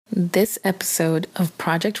This episode of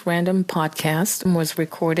Project Random Podcast was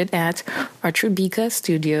recorded at Artrubika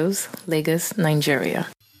Studios, Lagos, Nigeria.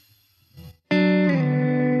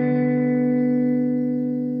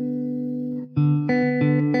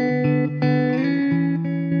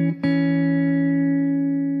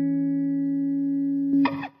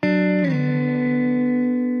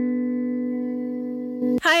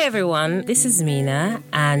 Hi everyone, this is Mina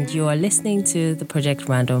and you are listening to the Project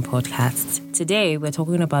Random Podcast. Today we're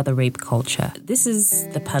talking about the rape culture. This is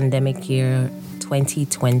the pandemic year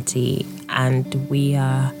 2020 and we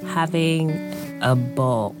are having a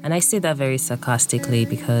ball. And I say that very sarcastically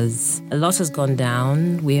because a lot has gone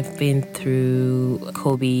down. We have been through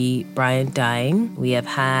Kobe Bryant dying. We have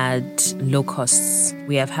had locusts.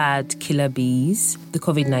 We have had killer bees. The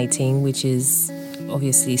COVID-19, which is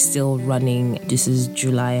obviously still running. This is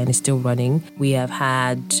July and it's still running. We have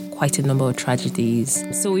had quite a number of tragedies.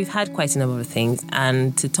 So we've had quite a number of things.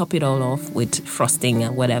 And to top it all off with frosting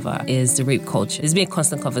and whatever is the rape culture. There's been a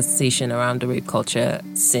constant conversation around the rape culture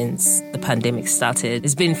since the pandemic started.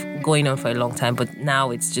 It's been going on for a long time, but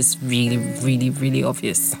now it's just really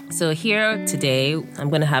obvious. So here today, I'm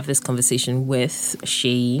going to have this conversation with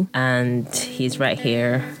Shay, and he's right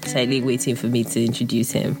here, silently waiting for me to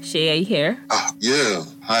introduce him. Shay, are you here? Yeah.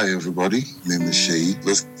 Hi, everybody. My name is Shay.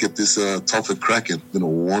 Let's get this topic cracking. Been a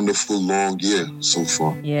wonderful, long year so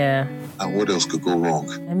far. Yeah. And what else could go wrong?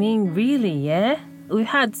 I mean, really, yeah? We've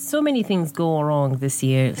had so many things go wrong this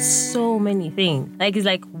year. So many things. Like, it's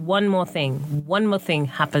like one more thing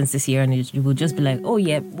happens this year and you will just be like, oh,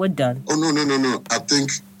 yeah, we're done. Oh, no. I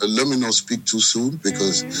think, let me not speak too soon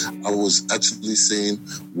because I was actually saying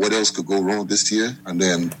what else could go wrong this year. And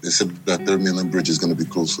then they said that Third Mainland Bridge is going to be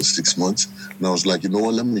closed for 6 months. And I was like, you know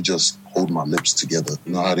what, let me just hold my lips together.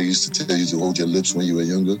 You know how they used to tell you to hold your lips when you were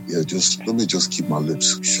younger? Yeah, let me just keep my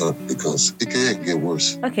lips shut because it can't get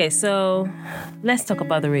worse. Okay, so let's talk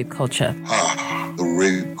about the rape culture. The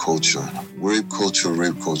rape culture. Rape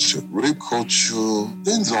culture,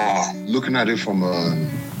 things are looking at it from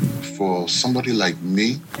for somebody like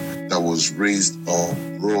me that was raised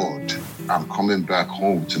abroad and coming back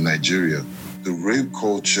home to Nigeria. The rape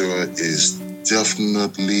culture is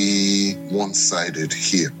definitely one-sided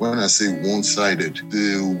here. When I say one-sided,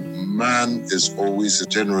 the man is always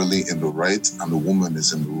generally in the right and the woman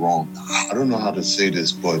is in the wrong. I don't know how to say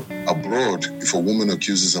this, but abroad, if a woman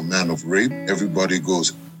accuses a man of rape, everybody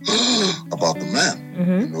goes about the man,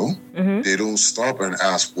 you know? Mm-hmm. They don't stop and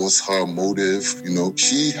ask what's her motive. You know,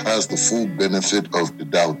 she has the full benefit of the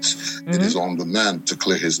doubt. Mm-hmm. It is on the man to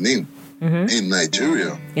clear his name. Mm-hmm. In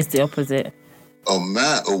Nigeria, it's the opposite.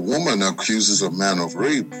 A woman accuses a man of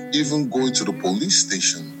rape, even going to the police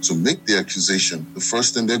station to make the accusation. The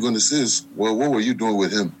first thing they're going to say is, well, what were you doing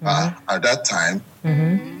with him? Mm-hmm. At that time,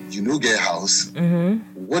 you know, get house.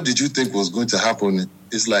 Mm-hmm. What did you think was going to happen?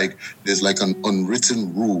 It's like there's like an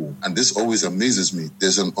unwritten rule. And this always amazes me.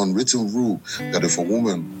 There's an unwritten rule that if a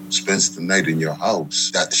woman spends the night in your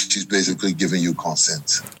house, that she's basically giving you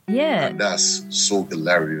consent. Yeah. And that's so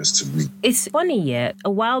hilarious to me. It's funny, yeah. A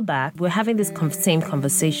while back, we were having this same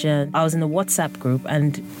conversation. I was in a WhatsApp group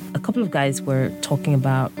and a couple of guys were talking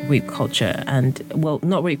about rape culture. And, well,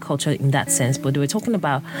 not rape culture in that sense, but they were talking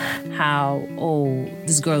about how,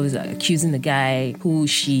 this girl is accusing the guy who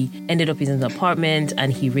she ended up in an apartment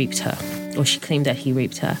and he raped her, or she claimed that he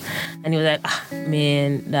raped her. And he was like,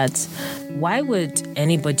 man, why would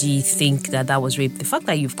anybody think that was rape? The fact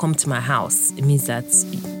that you've come to my house, it means that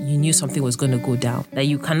you knew something was going to go down. That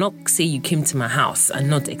you cannot say you came to my house and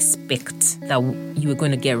not expect that you were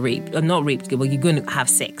going to get raped, or not raped, but you're going to have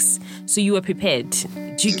sex. So you were prepared.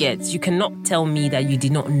 Do you get? You cannot tell me that you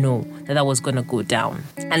did not know that was going to go down.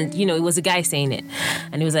 And, you know, it was a guy saying it.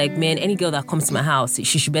 And he was like, man, any girl that comes to my house,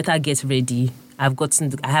 she should better get ready. I have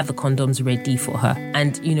the condoms ready for her.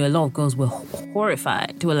 And, you know, a lot of girls were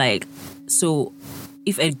horrified. They were like, so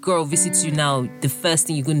if a girl visits you now, the first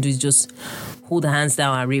thing you're going to do is just hold her hands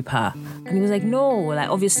down and rape her. And he was like, no, like,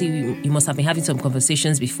 obviously you must have been having some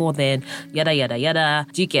conversations before then, yada, yada, yada.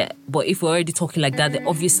 Do you get? But if we're already talking like that, then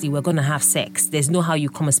obviously we're going to have sex. There's no how you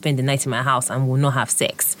come and spend the night in my house and we'll not have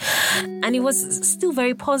sex. And it was still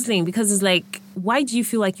very puzzling because it's like, why do you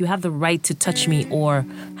feel like you have the right to touch me or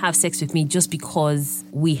have sex with me just because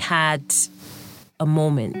we had a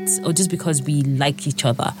moment or just because we like each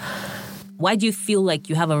other? Why do you feel like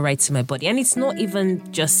you have a right to my body? And it's not even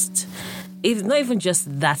just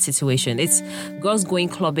that situation. It's girls going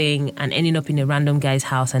clubbing and ending up in a random guy's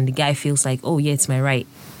house and the guy feels like, oh yeah, it's my right.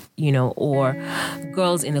 or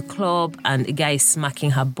girls in a club and a guy is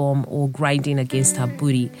smacking her bum or grinding against her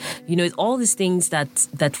booty. It's all these things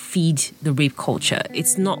that feed the rape culture.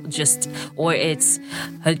 It's not just, or it's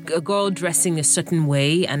a girl dressing a certain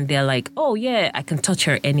way and they're like, oh yeah, I can touch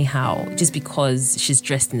her anyhow just because she's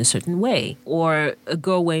dressed in a certain way. Or a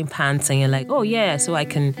girl wearing pants and you're like, oh yeah, so I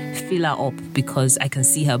can fill her up because I can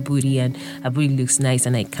see her booty and her booty looks nice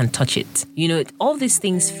and I can touch it. All these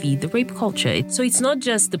things feed the rape culture. So it's not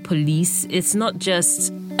just the police, it's not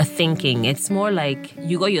just a thinking. It's more like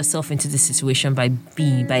you got yourself into this situation by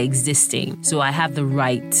existing. So I have the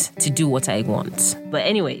right to do what I want. But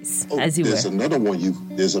anyways, there's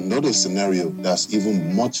another scenario that's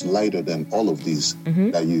even much lighter than all of these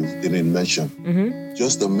that you didn't mention. Mm-hmm.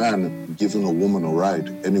 Just a man giving a woman a ride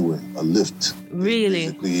anywhere, a lift.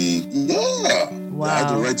 Really? Basically, yeah. Wow. I had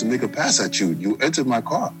the right to make a pass at you. You entered my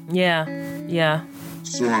car. Yeah.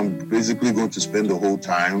 So I'm basically going to spend the whole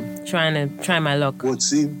time try my luck. But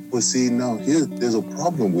see, now there's a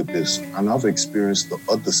problem with this, and I've experienced the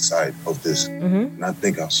other side of this. Mm-hmm. And I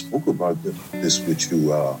think I spoke about this with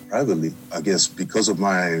you privately, I guess, because of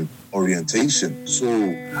my orientation. So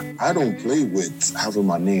I don't play with having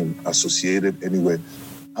my name associated anywhere.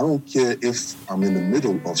 I don't care if I'm in the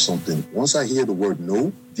middle of something. Once I hear the word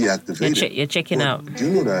no, deactivate it. You're checking out. Do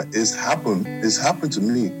you know that it's happened to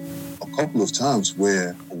me a couple of times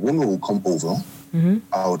where a woman will come over. Mm-hmm.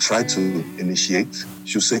 I'll try to initiate.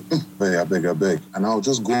 She'll say, I beg. And I'll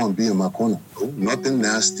just go and be in my corner. Oh, nothing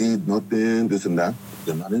nasty, nothing this and that.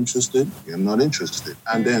 You're not interested? You're not interested.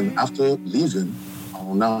 And then after leaving,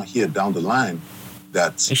 I'll now hear down the line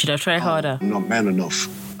that... You should have tried harder. I'm not man enough.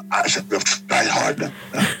 I should have tried harder.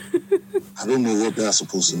 I don't know what that's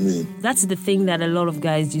supposed to mean. That's the thing that a lot of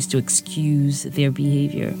guys use to excuse their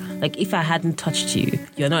behavior. Like, if I hadn't touched you,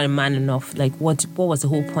 you're not a man enough. Like, what was the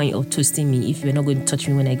whole point of toasting me if you're not going to touch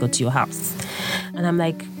me when I got to your house? And I'm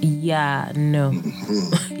like, yeah, no.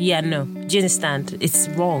 Yeah, no. Do you understand? It's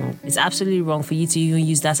wrong. It's absolutely wrong for you to even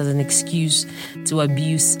use that as an excuse to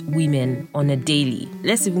abuse women on a daily.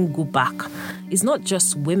 Let's even go back. It's not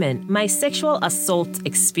just women. My sexual assault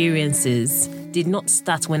experiences did not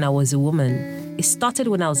start when I was a woman. It started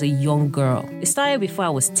when I was a young girl. It started before I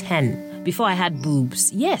was 10, before I had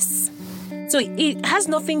boobs. Yes. So it has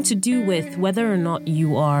nothing to do with whether or not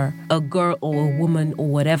you are a girl or a woman or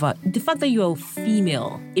whatever. The fact that you are a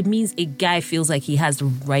female, it means a guy feels like he has the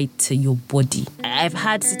right to your body. I've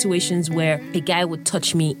had situations where a guy would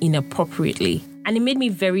touch me inappropriately. And it made me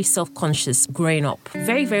very self-conscious growing up.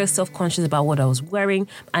 Very, very self-conscious about what I was wearing.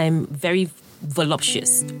 I'm very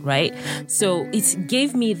voluptuous, right? So it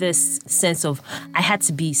gave me this sense of I had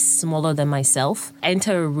to be smaller than myself. I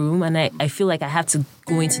enter a room and I feel like I have to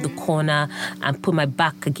go into the corner and put my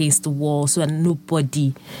back against the wall so that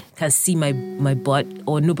nobody can see my butt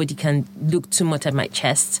or nobody can look too much at my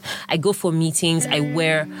chest. I go for meetings. I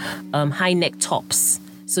wear high neck tops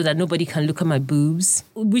so that nobody can look at my boobs,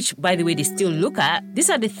 which, by the way, they still look at. These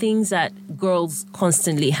are the things that girls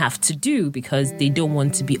constantly have to do because they don't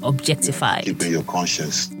want to be objectified. Keeping your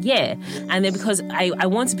conscience. Yeah. And then because I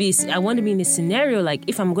want to be in a scenario like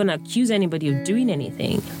if I'm going to accuse anybody of doing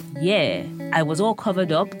anything, yeah, I was all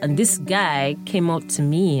covered up and this guy came up to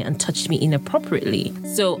me and touched me inappropriately.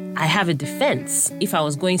 So I have a defense. If I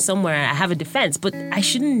was going somewhere, I have a defense, but I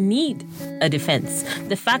shouldn't need a defense.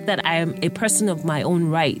 The fact that I am a person of my own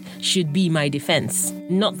right should be my defense,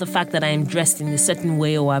 not the fact that I am dressed in a certain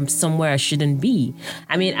way or I'm somewhere I shouldn't be.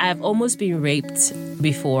 I mean, I've almost been raped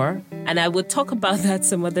before, and I would talk about that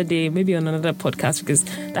some other day, maybe on another podcast, because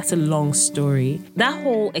that's a long story. That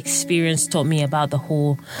whole experience taught me about the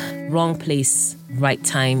whole wrong place, right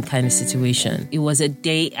time kind of situation. It was a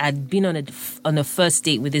date. I'd been on a first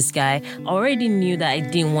date with this guy. I already knew that I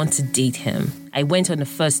didn't want to date him. I went on the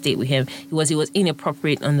first date with him. It was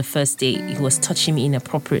inappropriate on the first date. He was touching me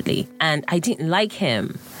inappropriately. And I didn't like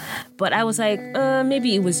him. But I was like,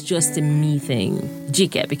 maybe it was just a me thing. Do you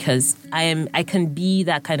get? Because I can be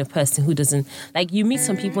that kind of person who doesn't, like, you meet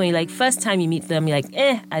some people and you're like, first time you meet them, you're like,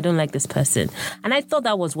 I don't like this person. And I thought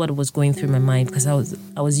that was what was going through my mind because I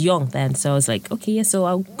was young then. So I was like, okay, yeah, so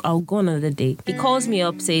I'll go on another date. He calls me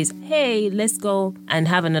up, says, hey, let's go and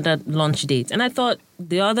have another lunch date. And I thought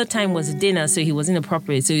the other time was dinner, so he was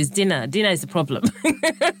inappropriate. So it's dinner. Dinner is the problem.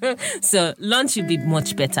 So lunch would be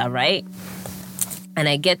much better, right? And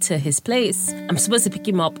I get to his place. I'm supposed to pick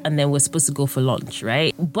him up and then we're supposed to go for lunch,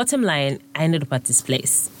 right? Bottom line, I ended up at this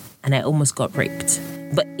place and I almost got raped.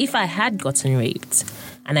 But if I had gotten raped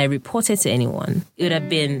and I reported to anyone, it would have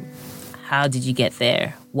been, how did you get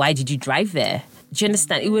there? Why did you drive there? Do you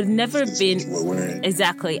understand? It would never have been... We're wearing.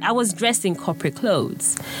 Exactly. I was dressed in corporate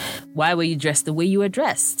clothes. Why were you dressed the way you were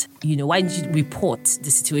dressed? You know, why didn't you report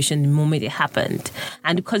the situation the moment it happened?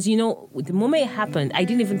 And because, you know, the moment it happened, I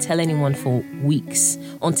didn't even tell anyone for weeks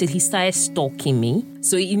until he started stalking me.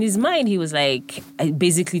 So in his mind, he was like, I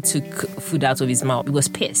basically took food out of his mouth. He was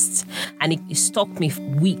pissed. And he stalked me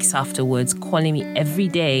weeks afterwards, calling me every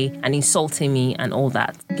day and insulting me and all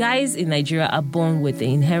that. Guys in Nigeria are born with the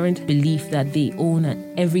inherent belief that they own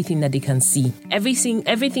everything that they can see.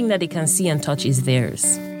 Everything that they can see and touch is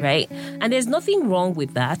theirs, right? And there's nothing wrong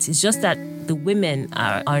with that. It's just that the women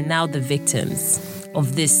are now the victims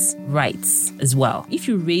of these rights as well. If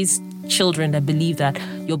you raise children that believe that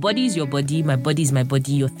your body is your body, my body is my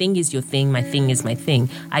body, your thing is your thing, my thing is my thing,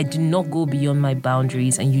 I do not go beyond my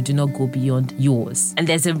boundaries and you do not go beyond yours. And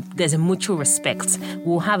there's a mutual respect.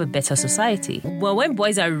 We'll have a better society. Well, when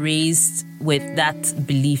boys are raised with that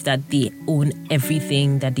belief that they own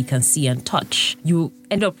everything that they can see and touch, you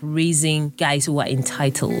end up raising guys who are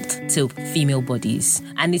entitled to female bodies.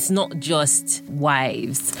 And it's not just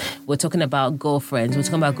wives. We're talking about girlfriends. We're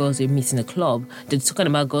talking about girls they meet in a club. They're talking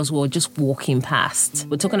about girls who are just walking past.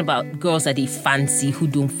 We're talking about girls that they fancy who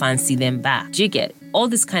don't fancy them back. Do you get? All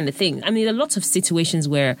this kind of thing. I mean, there are lots of situations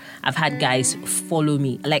where I've had guys follow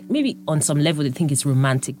me. Like, maybe on some level they think it's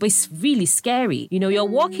romantic, but it's really scary. You know, you're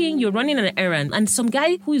walking, you're running an errand, and some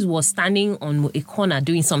guy who was standing on a corner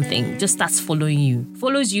doing something just starts following you.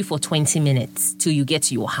 Follows you for 20 minutes till you get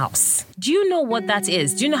to your house. Do you know what that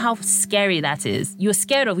is? Do you know how scary that is? You're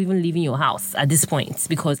scared of even leaving your house at this point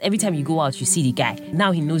because every time you go out, you see the guy.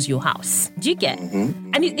 Now he knows your house. Do you get?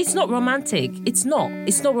 Mm-hmm. And it's not romantic. It's not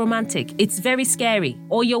romantic. It's very scary.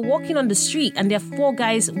 Or you're walking on the street and there are 4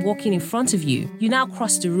 guys walking in front of you. You now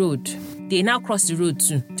cross the road. They now cross the road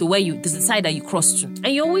to where there's the side that you cross to. And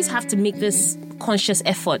you always have to make this conscious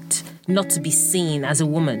effort not to be seen as a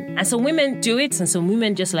woman. And some women do it and some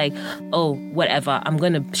women just like, oh, whatever, I'm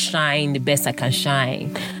going to shine the best I can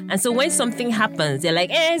shine. And so when something happens, they're like,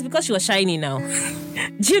 it's because she was shiny now.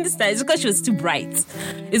 Do you understand? It's because she was too bright.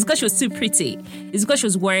 It's because she was too pretty. It's because she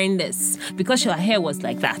was wearing this. Because her hair was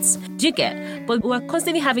like that. Do you get? But we're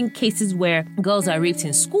constantly having cases where girls are raped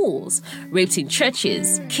in schools, raped in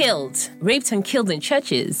churches, raped and killed in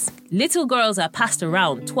churches. Little girls are passed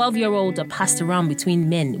around. 12-year-olds are passed around between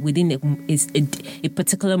men within a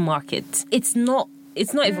particular market. It's not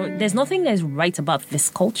even, there's nothing that's right about this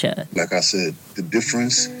culture. Like I said, the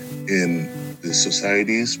difference in the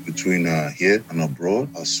societies between here and abroad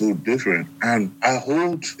are so different. And I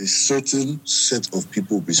hold a certain set of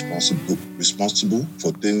people responsible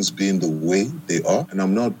for things being the way they are. And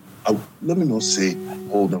let me not say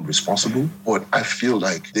hold them responsible, but I feel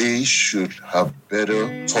like they should have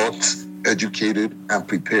better taught, educated, and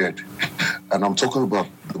prepared. And I'm talking about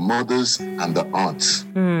the mothers and the aunts.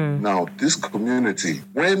 Now, this community,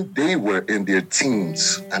 when they were in their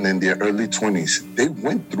teens and in their early 20s, they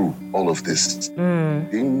went through all of this.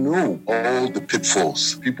 They knew all the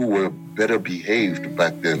pitfalls. People were better behaved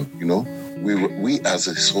back then, you know. We as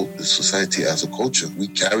a society, as a culture, we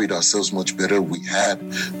carried ourselves much better. We had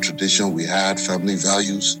tradition, we had family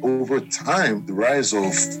values. Over time, the rise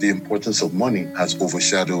of the importance of money has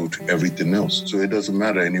overshadowed everything else. So it doesn't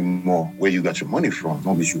matter anymore where you got your money from. As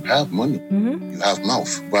long as you have money, you have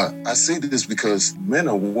mouth. But I say this because men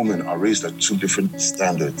and women are raised at 2 different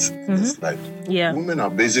standards in this life. Yeah. Women are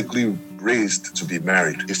basically raised to be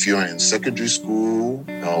married. If you're in secondary school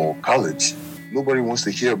or college, nobody wants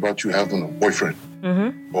to hear about you having a boyfriend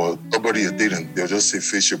or somebody you're dating. They'll just say,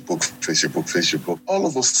 face your book, face your book, face your book. All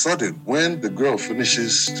of a sudden, when the girl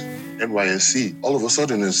finishes NYSC, all of a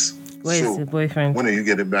sudden is, where's the boyfriend? When are you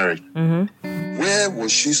getting married? Where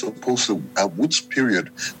was she supposed to, at which period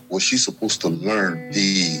was she supposed to learn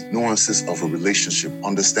the nuances of a relationship?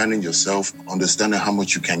 Understanding yourself, understanding how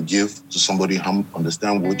much you can give to somebody,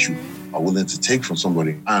 understand what you are willing to take from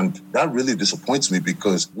somebody. And that really disappoints me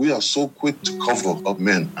because we are so quick to cover up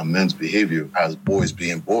men and men's behavior as boys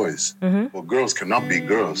being boys. But girls cannot be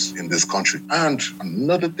girls in this country. And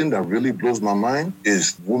another thing that really blows my mind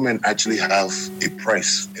is women actually have a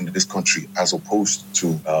price in this country as opposed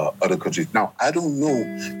to other countries. Now, I don't know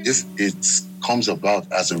if it's comes about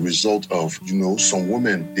as a result of, some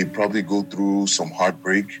women, they probably go through some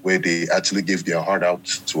heartbreak where they actually gave their heart out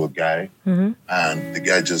to a guy and the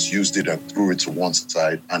guy just used it and threw it to one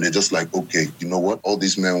side. And they're just like, okay, you know what? All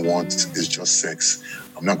these men want is just sex.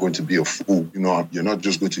 I'm not going to be a fool. You're not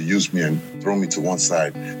just going to use me and throw me to one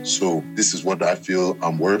side. So this is what I feel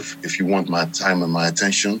I'm worth. If you want my time and my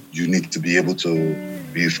attention, you need to be able to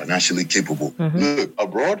be financially capable. Look,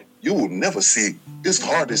 abroad, you will never see, it's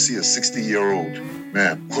hard to see a 60-year-old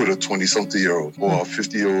man with a 20-something-year-old or a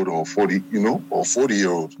 50-year-old or 40, or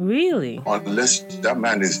 40-year-old. Really? Unless that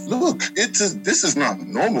man is, look, this is not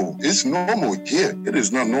normal. It's normal here. It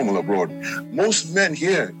is not normal abroad. Most men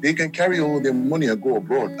here, they can carry all their money and go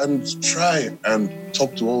abroad and try and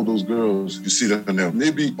talk to all those girls. You see them there.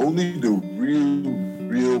 Maybe only the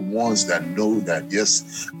real ones that know that,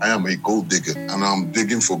 yes, I am a gold digger and I'm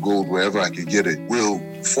digging for gold wherever I can get it, will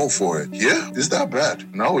fall for it. Yeah, it's that bad.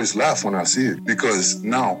 And I always laugh when I see it, because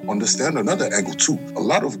now understand another angle too. A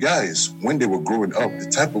lot of guys, when they were growing up, the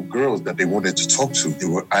type of girls that they wanted to talk to, they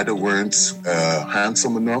were either weren't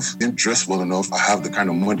handsome enough, didn't dress well enough, or have the kind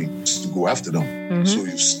of money to go after them. So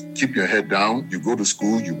you keep your head down, you go to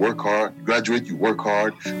school, you work hard, you graduate, you work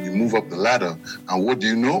hard, you move up the ladder. And what do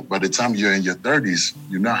you know? By the time you're in your 30s,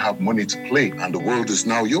 you now have money to play and the world is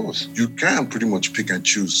now yours. You can pretty much pick and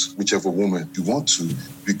choose whichever woman you want to,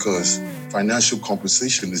 because financial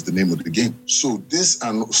compensation is the name of the game. So this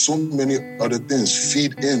and so many other things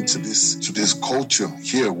feed into this culture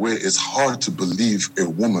here, where it's hard to believe a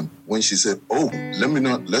woman when she said, oh,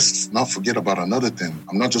 let's not forget about another thing.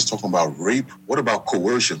 I'm not just talking about rape. What about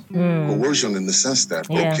coercion? Coercion in the sense that,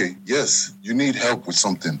 okay, yes, you need help with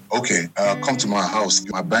something. Okay, come to my house.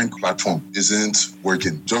 My bank platform isn't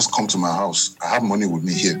working. Just come to my house. I have money with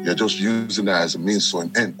me here. You're just using that as a means to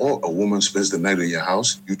an end. Or a woman spends the night in your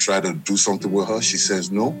house. You try to do something with her. She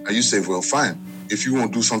says no. And you say, well, fine. If you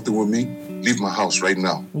won't do something with me, leave my house right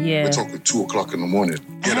now. Yeah. We're talking 2:00 in the morning.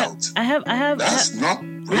 Get out. That's not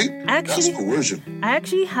rape. That's coercion. I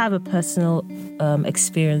actually have a personal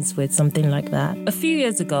experience with something like that. A few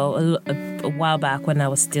years ago, a while back, when I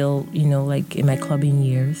was still, like in my clubbing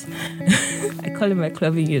years. I call it my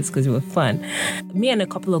clubbing years because it was fun. Me and a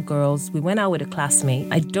couple of girls, we went out with a classmate.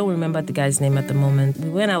 I don't remember the guy's name at the moment. We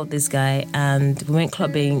went out with this guy and we went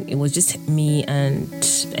clubbing. It was just me and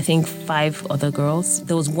I think 5 other girls.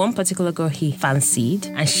 There was one particular girl he fancied,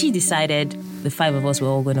 and she decided the 5 of us were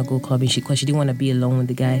all going to go clubbing because she didn't want to be alone with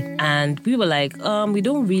the guy. And we were like, we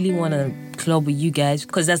don't really want to club with you guys,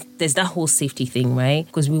 because there's that whole safety thing, right?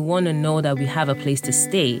 Because we want to know that we have a place to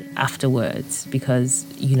stay afterwards, because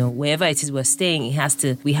wherever it is we're staying,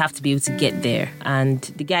 we have to be able to get there. And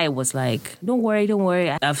the guy was like, don't worry,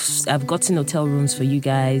 I've gotten hotel rooms for you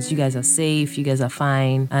guys are safe, you guys are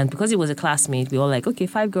fine. And because it was a classmate, we were all like, okay,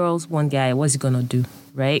 5 girls, 1 guy, what's he gonna do,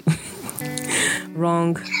 right?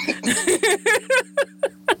 Wrong.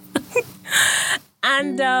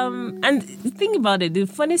 And think about it, the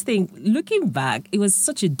funniest thing, looking back, it was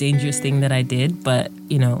such a dangerous thing that I did, but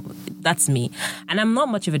that's me. And I'm not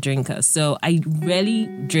much of a drinker, so I rarely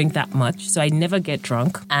drink that much, so I never get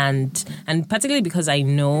drunk. And particularly because I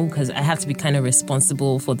have to be kind of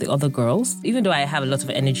responsible for the other girls, even though I have a lot of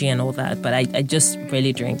energy and all that, but I just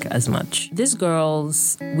rarely drink as much. These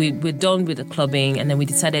girls, we're done with the clubbing, and then we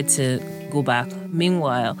decided to go back.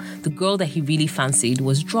 Meanwhile, the girl that he really fancied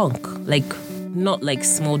was drunk, not like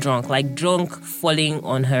small drunk, like drunk, falling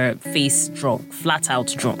on her face drunk, flat out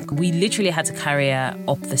drunk. We literally had to carry her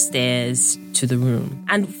up the stairs to the room.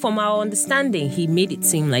 And from our understanding, he made it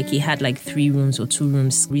seem like he had like 3 rooms or 2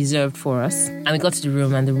 rooms reserved for us. And we got to the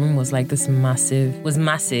room, and the room was like this massive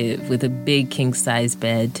with a big king size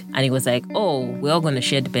bed. And he was like, oh, we're all going to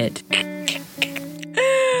share the bed.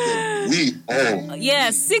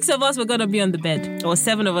 Yeah, 6 of us were going to be on the bed. Or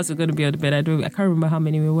 7 of us were going to be on the bed. I can't remember how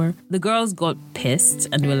many we were. The girls got pissed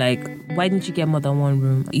and were like, why didn't you get more than 1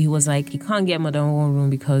 room? He was like, you can't get more than 1 room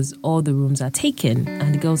because all the rooms are taken.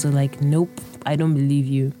 And the girls were like, nope, I don't believe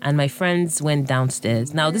you. And my friends went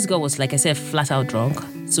downstairs. Now, this girl was, like I said, flat out drunk.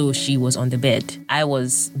 So she was on the bed. I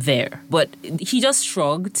was there. But he just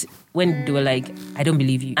shrugged when they were like, I don't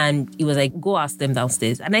believe you. And he was like, go ask them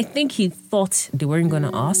downstairs. And I think he thought they weren't going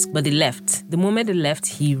to ask, but they left. The moment they left,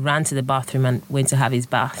 he ran to the bathroom and went to have his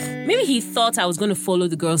bath. Maybe he thought I was going to follow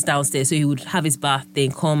the girls downstairs so he would have his bath,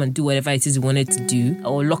 then come and do whatever it is he wanted to do,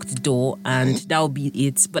 or lock the door, and that would be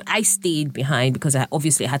it. But I stayed behind because I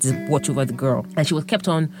obviously had to watch over the girl. And she was kept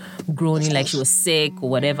on groaning like she was sick or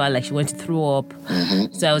whatever, like she wanted to throw up.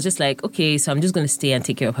 So I was just like, okay, so I'm just going to stay and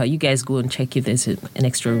take care of her. You guys go and check if there's an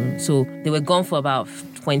extra room. So they were gone for about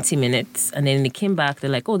 20 minutes, and then they came back.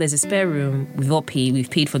 They're like, oh, there's a spare room. We've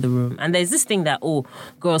paid for the room. And there's this thing that, oh,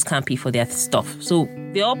 girls can't pay for their stuff. So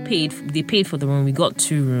they paid for the room. We got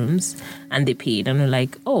 2 rooms and they paid. And they're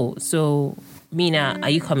like, oh, so Mina,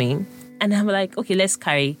 are you coming? And I'm like, okay, let's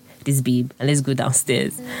carry this babe and let's go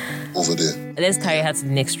downstairs. Over there. Let's carry her to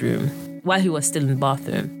the next room. While he was still in the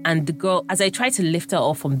bathroom. And the girl, as I tried to lift her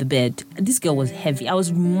off from the bed, this girl was heavy. I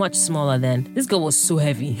was much smaller then. This girl was so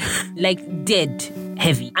heavy. Like dead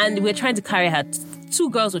heavy. And we're trying to carry her. Two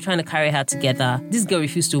girls were trying to carry her together. This girl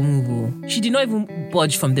refused to move. She did not even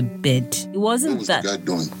budge from the bed. It wasn't What was that. the guy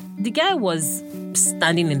doing? The guy was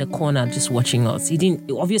standing in the corner just watching us. He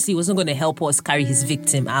wasn't going to help us carry his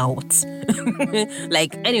victim out.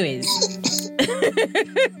 Like, anyways.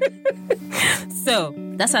 So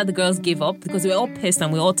that's how the girls gave up, because we were all pissed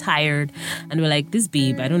and we were all tired, and we're like, this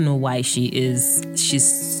babe, I don't know why she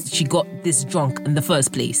got this drunk in the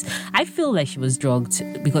first place. I feel like she was drugged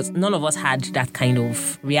because none of us had that kind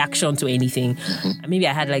of reaction to anything. Maybe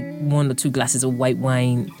I had like 1 or 2 glasses of white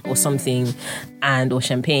wine or something, or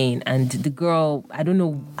champagne, and the girl, I don't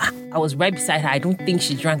know, I was right beside her. I don't think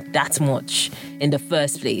she drank that much in the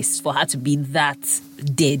first place for her to be that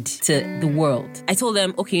dead to the world. I told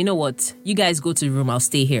them, okay, you know what? You guys go to the room, I'll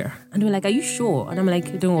stay here. And they were like, are you sure? And I'm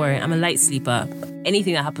like, don't worry, I'm a light sleeper.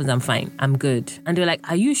 Anything that happens, I'm fine. I'm good. And they were like,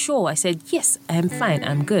 are you sure? I said, yes, I'm fine.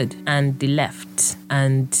 I'm good. And they left.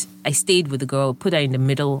 And I stayed with the girl, put her in the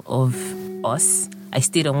middle of us. I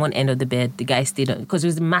stayed on one end of the bed. The guy stayed on, because it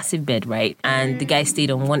was a massive bed, right? And the guy stayed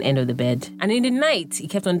on one end of the bed. And in the night, he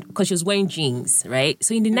kept on, because she was wearing jeans, right?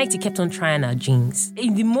 So in the night, he kept on trying her jeans.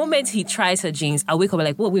 In the moment he tries her jeans, I wake up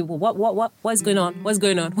like, wait, what's going on? What's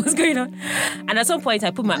going on? What's going on? And at some point,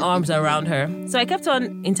 I put my arms around her. So I kept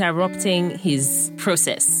on interrupting his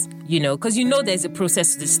process. Because there's a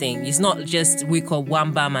process to this thing. It's not just wake up,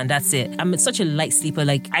 wham, bam, and that's it. I'm such a light sleeper.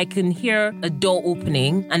 Like, I can hear a door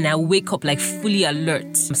opening and I wake up like fully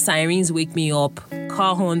alert. Sirens wake me up.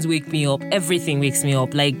 Car horns wake me up. Everything wakes me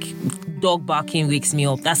up. Like, dog barking wakes me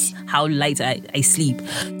up. That's how light I sleep.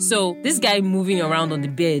 So this guy moving around on the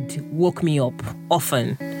bed woke me up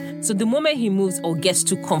often. So the moment he moves or gets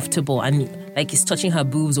too comfortable and like he's touching her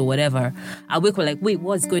boobs or whatever, I wake up like, wait,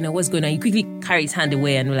 what's going on? What's going on? He quickly carry his hand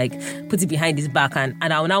away and like put it behind his back, and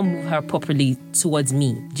I'll now move her properly towards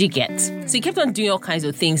me. Do you get? So he kept on doing all kinds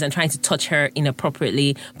of things and trying to touch her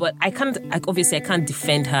inappropriately, but I can't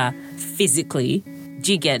defend her physically.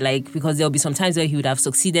 Do you get? Like, because there'll be some times where he would have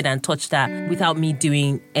succeeded and touched her without me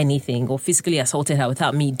doing anything, or physically assaulted her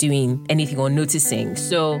without me doing anything or noticing.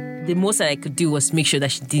 So the most that I could do was make sure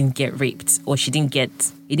that she didn't get raped, or it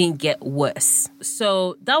didn't get worse.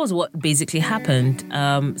 So that was what basically happened.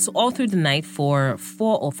 So all through the night for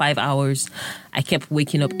 4 or 5 hours, I kept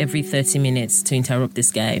waking up every 30 minutes to interrupt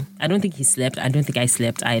this guy. I don't think he slept. I don't think I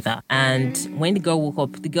slept either. And when the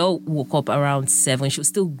girl woke up around 7. She was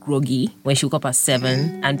still groggy when she woke up at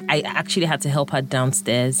 7. And I actually had to help her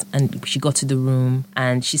downstairs. And she got to the room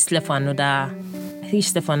and she slept for another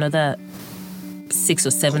 6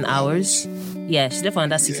 or 7 hours. Yeah, she slept for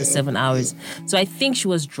another 6 or 7 hours. So I think she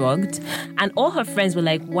was drugged. And all her friends were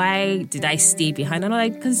like, why did I stay behind? And I'm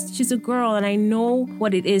like, because she's a girl and I know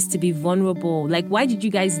what it is to be vulnerable. Like, why did you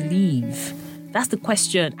guys leave? That's the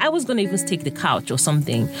question. I was going to even take the couch or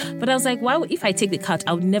something. But I was like, if I take the couch,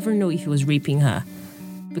 I would never know if he was raping her,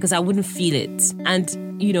 because I wouldn't feel it. And,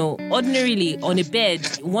 ordinarily on a bed,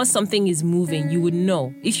 once something is moving, you would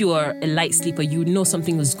know. If you are a light sleeper, you would know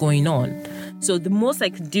something was going on. So the most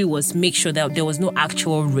I could do was make sure that there was no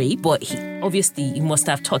actual rape, but he must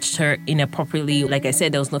have touched her inappropriately. Like I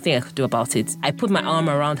said, there was nothing I could do about it. I put my arm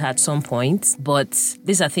around her at some point, but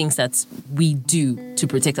these are things that we do to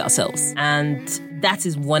protect ourselves. And that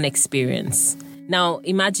is one experience. Now,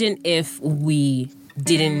 imagine if we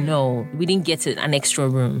didn't know, we didn't get an extra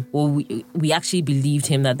room, or we actually believed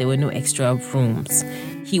him that there were no extra rooms.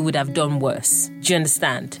 He would have done worse. Do you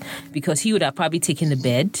understand? Because he would have probably taken the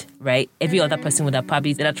bed, right? Every other person would have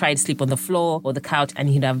probably either tried to sleep on the floor or the couch, and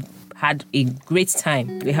he'd have had a great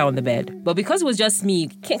time with her on the bed. But because it was just me,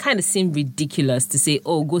 it can kind of seem ridiculous to say,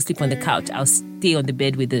 oh, go sleep on the couch. I'll stay on the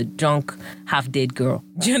bed with a drunk, half-dead girl.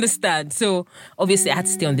 Do you understand? So obviously I had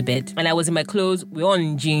to stay on the bed. And I was in my clothes. We were all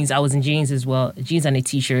in jeans. I was in jeans as well. Jeans and a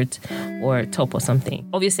t-shirt or a top or something.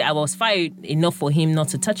 Obviously I was fired enough for him not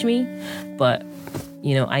to touch me. But,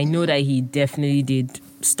 I know that he definitely did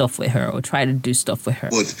stuff with her or try to do stuff with her.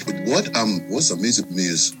 But what's amazing to me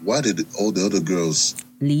is, why did all the other girls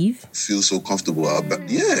leave? Feel so comfortable about?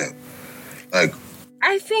 Yeah, like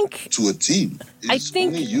I think to a team. It's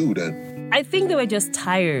only you that. I think they were just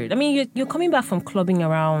tired. I mean, you're coming back from clubbing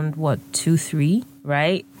around 2, 3,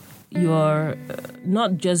 right? You're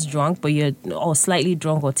not just drunk, but you're slightly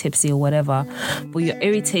drunk or tipsy or whatever. But you're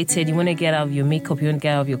irritated. You want to get out of your makeup. You want to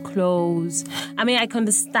get out of your clothes. I mean, I can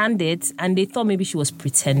understand it. And they thought maybe she was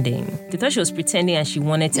pretending. They thought she was pretending and she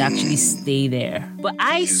wanted to actually stay there. But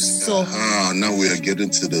I saw. Now we're getting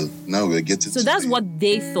to. So that's what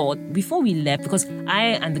they thought before we left, because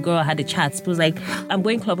I and the girl had a chat. It was like, I'm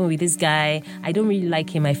going clubbing with this guy. I don't really like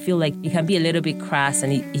him. I feel like he can be a little bit crass,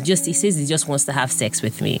 and he says he just wants to have sex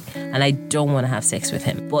with me. and I don't want to have sex with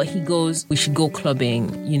him. But he goes, we should go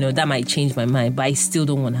clubbing. You know, that might change my mind, but I still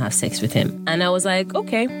don't want to have sex with him. And I was like,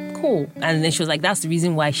 okay, cool. And then she was like, that's the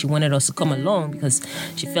reason why she wanted us to come along, because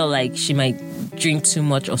she felt like she might drink too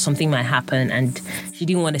much or something might happen, and she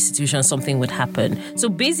didn't want a situation something would happen. So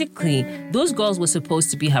basically, those girls were supposed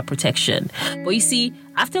to be her protection. But you see,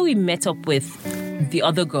 after we met up with the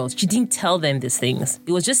other girls, she didn't tell them these things.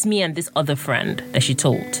 It was just me and this other friend that she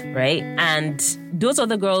told, right? And those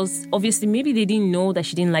other girls, obviously, maybe they didn't know that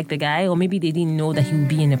she didn't like the guy, or maybe they didn't know that he would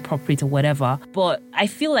be inappropriate or whatever. But I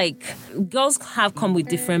feel like girls have come with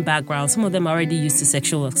different backgrounds. Some of them are already used to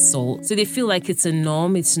sexual assault, so they feel like it's a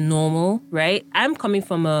norm, it's normal, right? I'm coming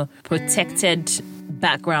from a protected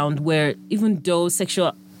background where even though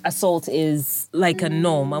sexual assault is like a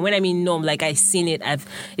norm, and when I mean norm, like I've seen it,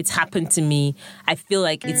 it's happened to me, I feel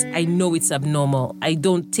like I know it's abnormal. I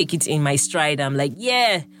don't take it in my stride. I'm like,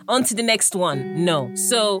 yeah, on to the next one. No.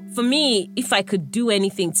 So for me, if I could do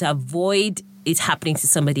anything to avoid it happening to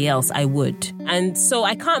somebody else, I would. And so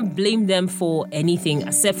I can't blame them for anything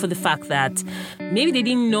except for the fact that maybe they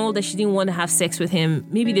didn't know that she didn't want to have sex with him.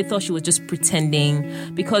 Maybe they thought she was just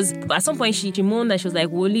pretending, because at some point she moaned that she was like,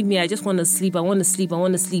 well, leave me, I just want to sleep, I want to sleep,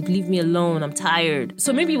 leave me alone, I'm tired.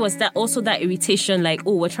 So maybe it was that also that irritation, like,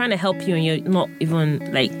 oh, we're trying to help you and you're not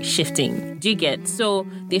even like shifting. Do you get? So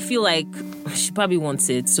they feel like she probably wants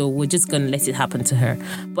it, so we're just going to let it happen to her.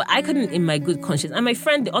 But I couldn't in my good conscience. And my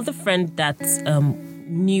friend, the other friend that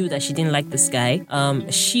knew that she didn't like this guy,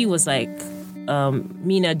 she was like,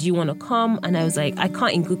 Mina, do you want to come? And I was like, I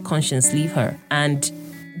can't in good conscience leave her. And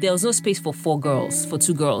there was no space for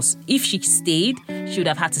two girls. If she stayed, she would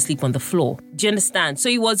have had to sleep on the floor. Do you understand? So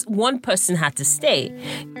it was one person had to stay,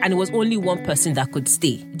 and it was only one person that could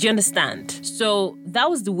stay. Do you understand? So that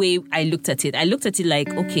was the way I looked at it. I looked at it like,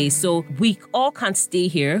 okay, so we all can't stay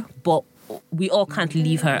here, but we all can't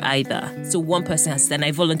leave her either. So one person has to stay, and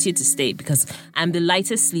I volunteered to stay because I'm the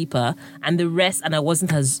lightest sleeper, and the rest, and I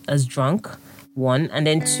wasn't as drunk. One, and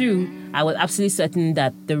then two, I was absolutely certain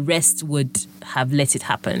that the rest would have let it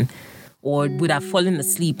happen, or would have fallen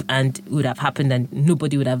asleep and it would have happened and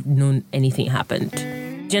nobody would have known anything happened.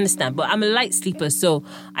 Do you understand? But I'm a light sleeper, so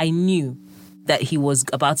I knew that he was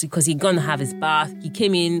about to, because he's gonna have his bath. He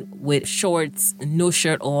came in with shorts, no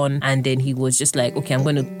shirt on, and then he was just like, okay, I'm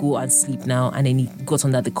gonna go and sleep now. And then he got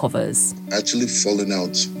under the covers. Actually falling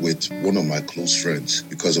out with one of my close friends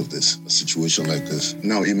because of this, a situation like this.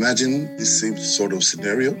 Now imagine the same sort of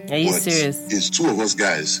scenario. Are you serious? It's two of us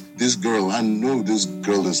guys. This girl, I know this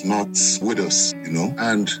girl is not with us, you know?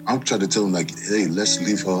 And I'm trying to tell him like, hey, let's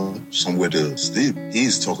leave her somewhere to sleep.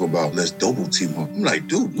 He's talking about, let's double team her. I'm like,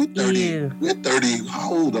 dude, we're 30. Yeah. We're 30.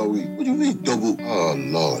 How old are we? What do you mean double? Oh,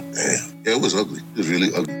 Lord, damn. Yeah, it was ugly. It was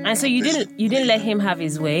really ugly. And so you didn't let him have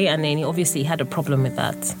his way, and then he obviously had a problem with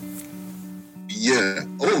that. Yeah.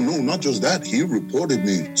 Oh, no, not just that. He reported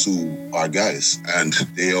me to our guys, and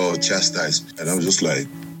they all chastised. And I was just like,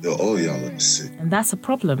 oh, y'all are sick. And that's a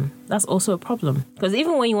problem. That's also a problem. Because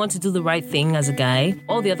even when you want to do the right thing as a guy,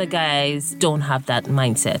 all the other guys don't have that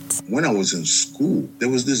mindset. When I was in school, there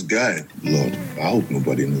was this guy. Lord, I hope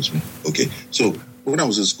nobody knows me. Okay, so when I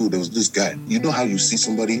was in school, there was this guy. You know how you see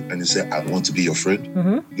somebody and you say, I want to be your friend?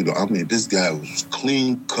 Mm-hmm. You know, I mean, this guy was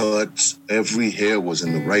clean cut. Every hair was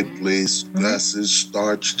in the right place. Glasses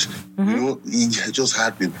starched. Mm-hmm. You know, he just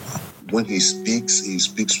had the... When he speaks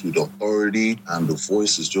with authority, and the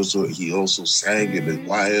voice is just so. He also sang in the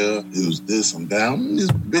choir. He was this and that.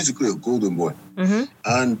 He's basically a golden boy. Mm-hmm.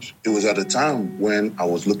 And it was at a time when I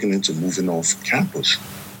was looking into moving off campus.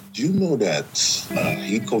 Do you know that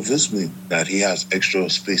he convinced me that he has extra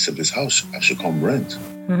space at his house? I should come rent.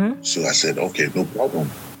 Mm-hmm. So I said, okay, no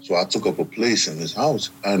problem. So I took up a place in his house.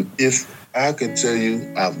 And if I can tell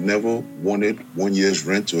you, I've never wanted 1 year's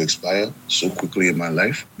rent to expire so quickly in my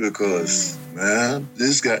life, because, man,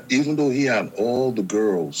 this guy, even though he had all the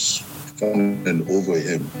girls falling over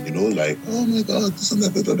him, you know, like, oh my God, this and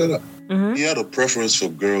that, da, da, da. Mm-hmm. He had a preference for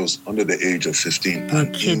girls under the age of 15. You're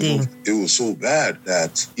kidding. It was so bad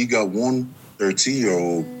that he got one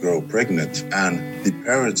 13-year-old girl pregnant, and the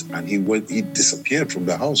parents, and he disappeared from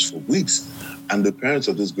the house for weeks. And the parents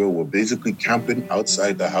of this girl were basically camping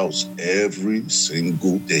outside the house every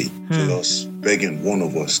single day, just begging one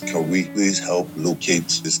of us, can we please help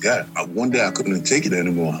locate this guy? One day I couldn't take it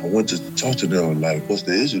anymore. I went to talk to them, like, what's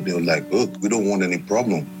the issue? They were like, look, we don't want any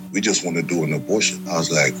problem. We just want to do an abortion. I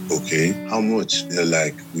was like, okay, how much? They're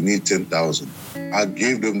like, we need 10,000. I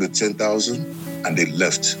gave them the 10,000 and they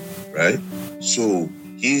left, right? So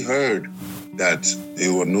he heard that they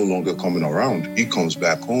were no longer coming around. He comes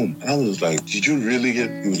back home. And I was like, did you really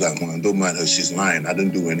get... He was like, man, don't mind her. She's lying. I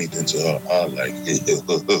didn't do anything to her. I was like,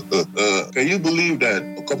 can you believe that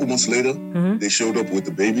a couple months later, they showed up with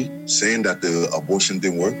the baby saying that the abortion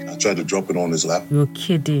didn't work? I tried to drop it on his lap. You're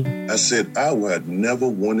kidding. I said, I had never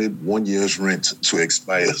wanted 1 year's rent to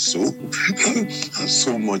expire so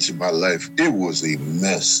much in my life. It was a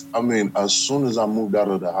mess. I mean, as soon as I moved out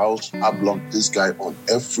of the house, I blocked this guy on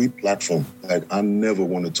every platform. Like, I never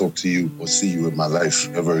want to talk to you or see you in my life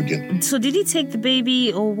ever again. So did he take the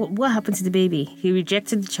baby, or what happened to the baby? He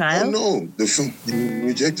rejected the child? Oh, no. He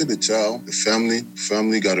rejected the child. The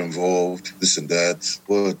family got involved, this and that.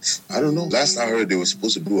 But I don't know. Last I heard, they were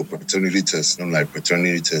supposed to do a paternity test. I'm like,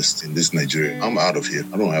 paternity test in this Nigeria. I'm out of here.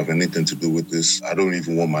 I don't have anything to do with this. I don't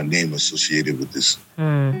even want my name associated with this.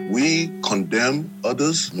 We condemn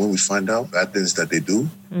others when we find out bad things that they do.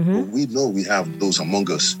 But we know we have those among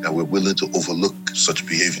us that we're willing to overlook such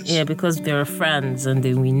behaviors. Yeah, because they're friends and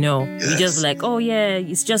then we know. Yes. We just like, oh yeah,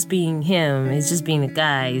 it's just being him. It's just being a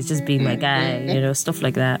guy. It's just being my guy. Stuff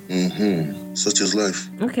like that. Such is life.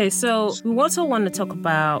 Okay, so we also want to talk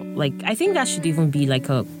about, like, I think that should even be like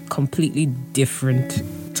a completely different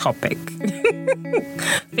topic.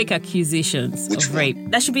 Fake accusations of rape.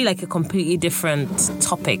 That should be like a completely different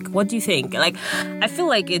topic. What do you think? Like, I feel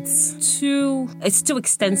like it's too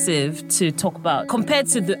extensive to talk about compared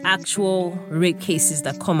to the actual rape cases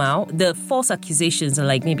that come out. The false accusations are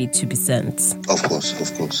like maybe 2%. Of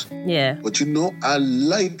course. Yeah. But I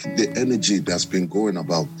like the energy that's been going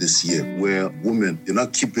about this year, where women, they're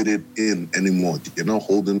not keeping it in anymore. They're not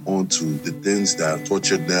holding on to the things that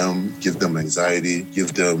tortured them, give them anxiety,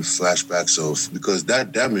 give them flashbacks of, because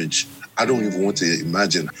that damage, I don't even want to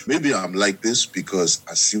imagine. Maybe I'm like this because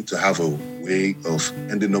I seem to have a way of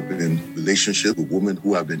ending up in a relationship with women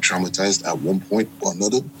who have been traumatized at one point or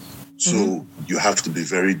another. So you have to be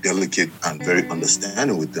very delicate and very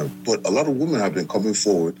understanding with them. But a lot of women have been coming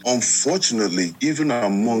forward. Unfortunately, even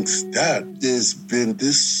amongst that, there's been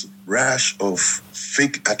this rash of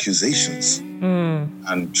fake accusations.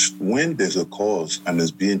 And when there's a cause and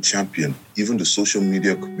it's being championed, even the social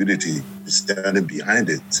media community is standing behind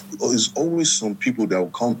it. There's always some people that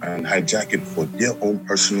will come and hijack it for their own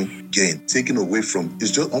personal gain, taken away from.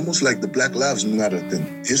 It's just almost like the Black Lives Matter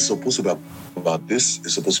thing. It's supposed to be about this,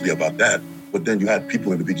 it's supposed to be about that. But then you had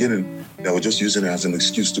people in the beginning that were just using it as an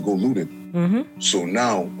excuse to go looting. So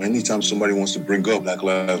now, anytime somebody wants to bring up Black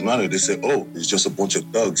Lives Matter, they say, oh, it's just a bunch of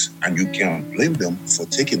thugs. And you can't blame them for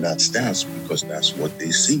taking that stance because that's what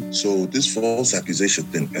they see. So this false accusation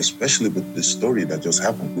thing, especially with this story that just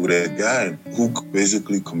happened with a guy who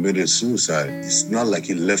basically committed suicide, it's not like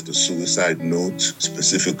he left a suicide note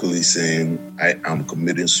specifically saying, I am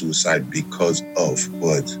committing suicide because of.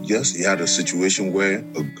 But yes, he had a situation where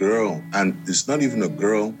a girl, and it's not even a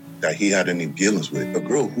girl that he had any dealings with, a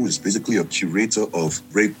girl who is basically a curator of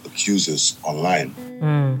rape accusers online,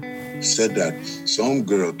 said that some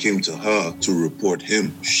girl came to her to report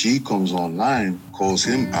him. She comes online, calls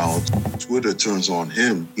him out, Twitter turns on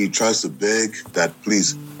him. He tries to beg that,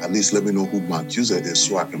 please, at least let me know who my accuser is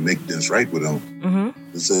so I can make things right with him.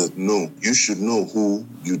 He said, no, you should know who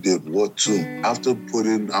you did what to. After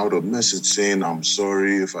putting out a message saying, I'm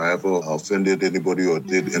sorry if I ever offended anybody or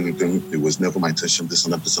did anything, it was never my intention, this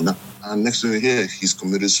and that, this and that. And next thing you hear, he's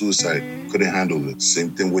committed suicide. Couldn't handle it.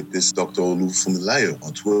 Same thing with this Dr. Olufunmilayo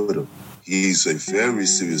on Twitter. He's a very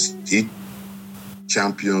serious, he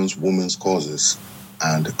champions women's causes.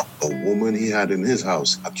 And a woman he had in his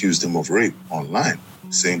house accused him of rape online,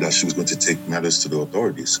 saying that she was going to take matters to the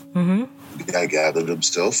authorities. The guy gathered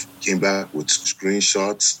himself, came back with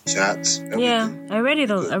screenshots, chats, everything. Yeah, I read it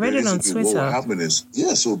on Twitter. What will happen is,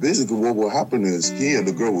 so basically what will happen is he and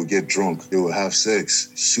the girl will get drunk. They will have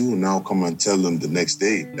sex. She will now come and tell him the next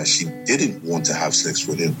day that she didn't want to have sex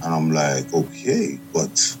with him. And I'm like, okay,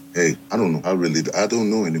 but hey, I don't know. I don't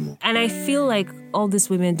know anymore. And I feel like all these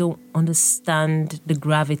women don't understand the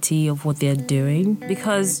gravity of what they're doing,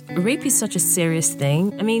 because rape is such a serious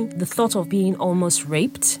thing. I mean, the thought of being almost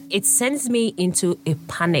raped, it sends me into a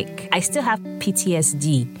panic. I still have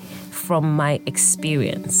PTSD from my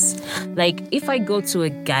experience. Like, if I go to a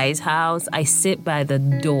guy's house, I sit by the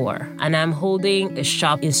door and I'm holding a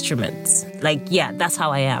sharp instrument. Like, yeah, that's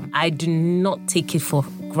how I am. I do not take it for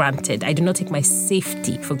granted. I do not take my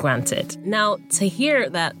safety for granted. Now, to hear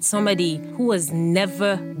that somebody who has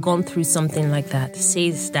never gone through something like that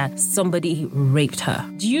says that somebody raped her.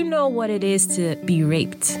 Do you know what it is to be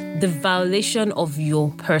raped? The violation of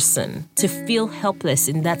your person, to feel helpless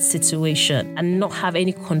in that situation and not have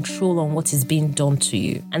any control on what is being done to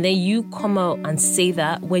you. And then you come out and say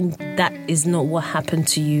that when that is not what happened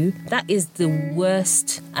to you, that is the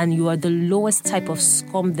worst, and you are the lowest type of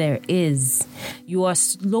scum there is. You are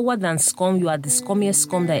lower than scum. You are the scummiest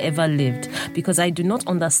scum that ever lived, because I do not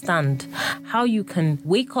understand how you can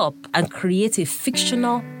wake up and create a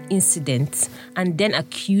fictional incident and then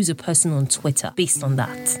accuse a person on Twitter based on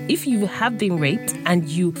that. If you have been raped and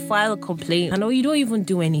you file a complaint and you don't even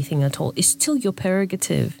do anything at all, it's still your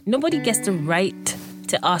prerogative. Nobody gets the right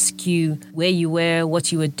to ask you where you were,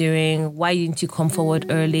 what you were doing, why didn't you come forward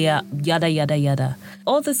earlier, yada, yada, yada.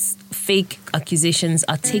 All these fake accusations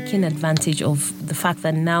are taking advantage of the fact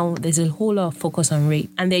that now there's a whole lot of focus on rape,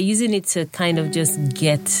 and they're using it to kind of just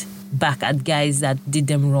get back at guys that did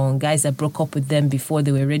them wrong, guys that broke up with them before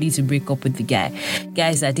they were ready to break up with the guy,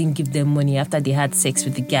 guys that didn't give them money after they had sex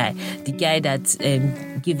with the guy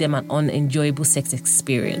that gave them an unenjoyable sex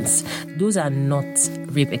experience. Those are not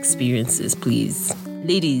rape experiences, please.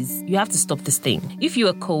 Ladies, you have to stop this thing. If you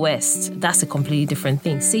were coerced, that's a completely different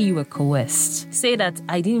thing. Say you were coerced. Say that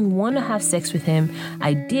I didn't want to have sex with him.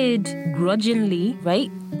 I did grudgingly, right?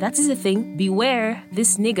 That is the thing. Beware,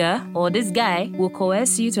 this nigga or this guy will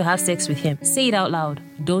coerce you to have sex with him. Say it out loud.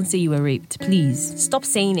 Don't say you were raped. Please, stop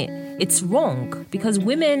saying it. It's wrong, because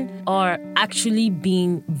women are actually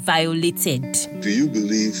being violated. Do you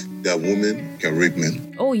believe that women can rape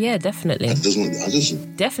men? Oh yeah, definitely.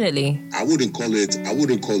 Definitely. I wouldn't call it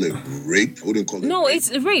rape. No,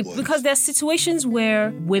 it's rape, because there are situations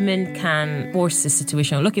where women can force the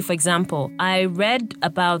situation. Look, for example, I read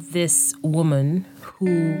about this woman who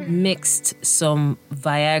mixed some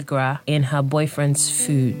Viagra in her boyfriend's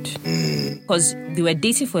food because they were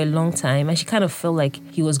dating for a long time, and she kind of felt like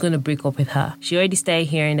he was going to break up with her. She already started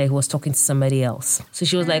hearing that he was talking to somebody else. So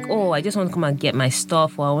she was like, oh, I just want to come and get my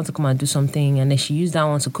stuff, or I want to come and do something. And then she used that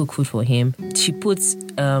one to cook food for him. She puts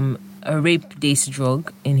a rape-based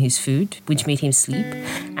drug in his food, which made him sleep,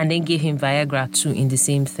 and then gave him Viagra too in the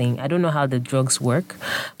same thing. I don't know how the drugs work.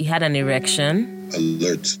 He had an erection.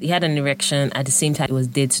 Alert. He had an erection at the same time he was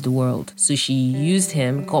dead to the world. So she used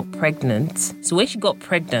him, got pregnant. So when she got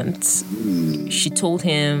pregnant, she told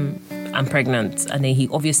him, I'm pregnant. And then he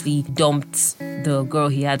obviously dumped the girl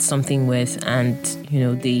he had something with, and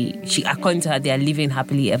according to her, they are living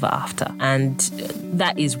happily ever after. And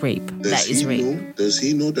that is rape. Does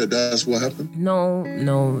he know that that's what happened? No,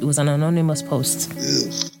 it was an anonymous post.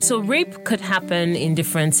 Yes. So rape could happen in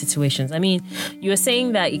different situations. I mean, you're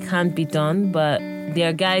saying that it can't be done, but there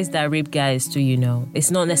are guys that rape guys too, It's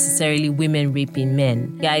not necessarily women raping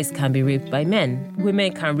men. Guys can be raped by men.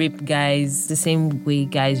 Women can rape guys the same way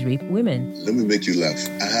guys rape women. Let me make you laugh.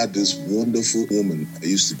 I had this wonderful woman I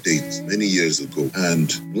used to date many years ago. And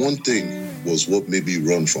one thing was what made me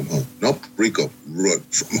run from her. Not break up, run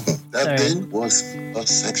from her. That thing was a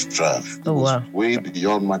sex drive. Oh, wow. It was way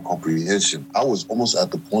beyond my comprehension. I was almost at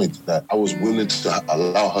the point that I was willing to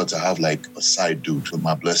allow her to have like a side dude with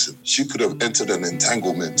my blessing. She could have entered an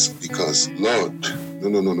entanglement because, Lord,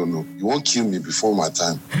 no. You won't kill me before my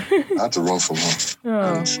time. I had to run from her.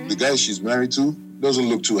 Oh. And the guy she's married to doesn't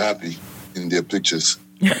look too happy in their pictures.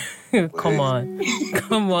 Come on.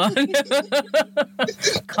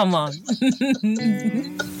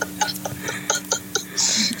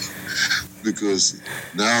 Because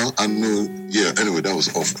now I know, anyway, that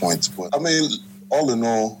was off point. But I mean, all in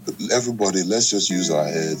all, everybody, let's just use our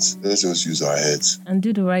heads. And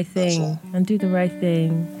do the right thing.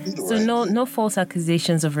 No false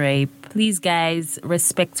accusations of rape. Please, guys,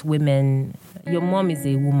 respect women. Your mom is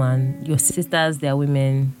a woman. Your sisters, they are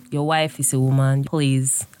women. Your wife is a woman.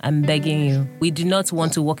 Please, I'm begging you. We do not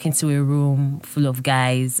want to walk into a room full of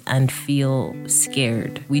guys and feel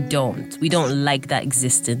scared. We don't. We don't like that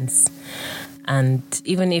existence. And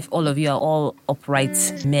even if all of you are all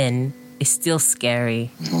upright men, it's still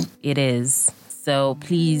scary. Mm-hmm. It is. So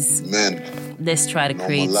please, men, let's try to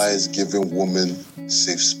normalize giving women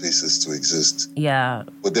safe spaces to exist. Yeah.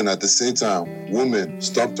 But then at the same time, women,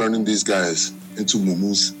 stop turning these guys into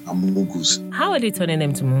mumus and mungus. How are they turning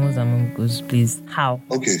them to mumus and mungus, please? How?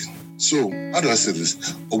 Okay, so how do I say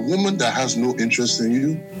this? A woman that has no interest in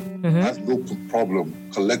you has no problem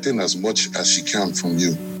collecting as much as she can from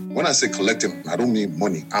you. When I say collecting, I don't mean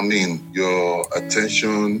money. I mean your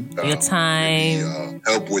attention, your time, maybe,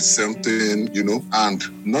 help with something,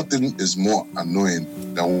 And nothing is more annoying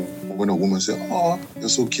than when a woman says, "Oh, you're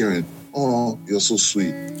so caring. Oh, you're so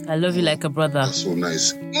sweet. I love you like a brother. That's so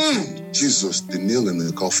nice. Jesus, the nail in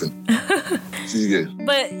the coffin. See you guys.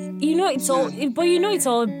 But it's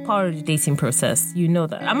all part of the dating process. You know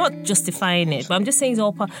that. I'm not justifying it, but I'm just saying it's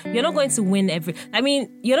all part. You're not going to win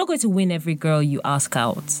every girl you ask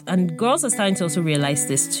out. And girls are starting to also realize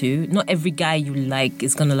this too. Not every guy you like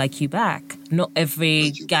is going to like you back. Not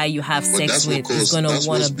every guy you have sex with is going to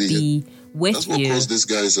want to be with that's what you. caused this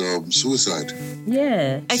guy's suicide.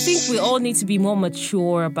 Yeah. I think we all need to be more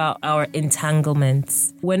mature about our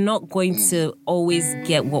entanglements. We're not going to always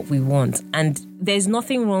get what we want. And there's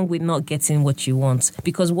nothing wrong with not getting what you want,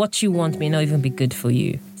 because what you want may not even be good for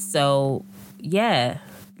you. So, yeah,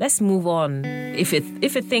 let's move on. If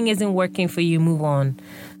a thing isn't working for you, move on.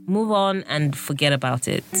 Move on and forget about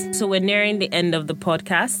it. So we're nearing the end of the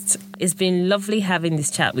podcast. It's been lovely having this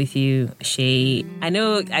chat with you, Shay. I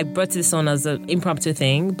know I brought this on as an impromptu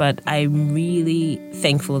thing, but I'm really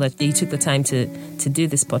thankful that you took the time to do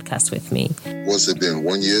this podcast with me. What's it been?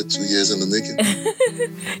 1 year, 2 years in the making?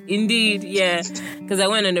 Indeed, yeah. Because I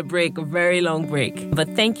went on a very long break.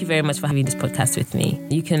 But thank you very much for having this podcast with me.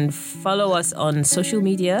 You can follow us on social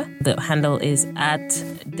media. The handle is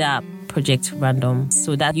 @DAP Project Random,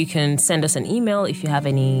 so that you can send us an email if you have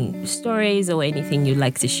any stories or anything you'd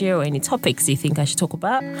like to share or any topics you think I should talk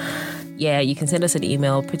about. Yeah, you can send us an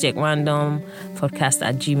email,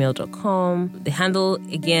 projectrandompodcast@gmail.com. The handle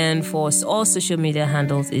again for all social media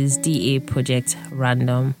handles is DA Project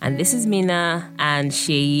Random. And this is Mina and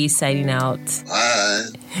Shay signing out. Bye.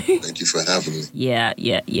 Thank you for having me. Yeah.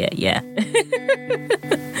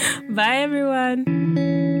 Bye,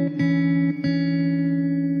 everyone.